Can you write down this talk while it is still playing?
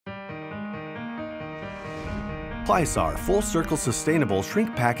Clysar Full Circle Sustainable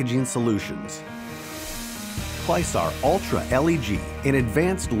Shrink Packaging Solutions. Clysar Ultra LEG, an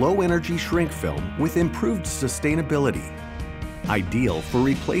advanced low-energy shrink film with improved sustainability. Ideal for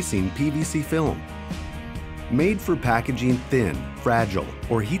replacing PVC film. Made for packaging thin, fragile,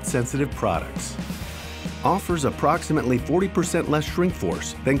 or heat-sensitive products. Offers approximately 40% less shrink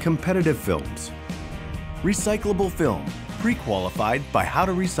force than competitive films. Recyclable film, pre-qualified by How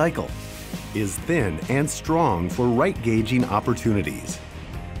to Recycle. Is thin and strong for right gauging opportunities.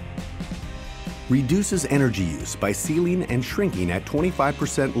 Reduces energy use by sealing and shrinking at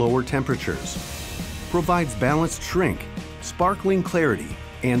 25% lower temperatures. Provides balanced shrink, sparkling clarity,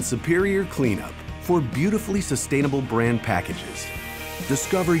 and superior cleanup for beautifully sustainable brand packages.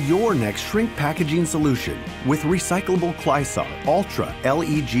 Discover your next shrink packaging solution with recyclable Clysar Ultra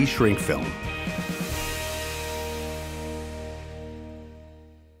LEG Shrink Film.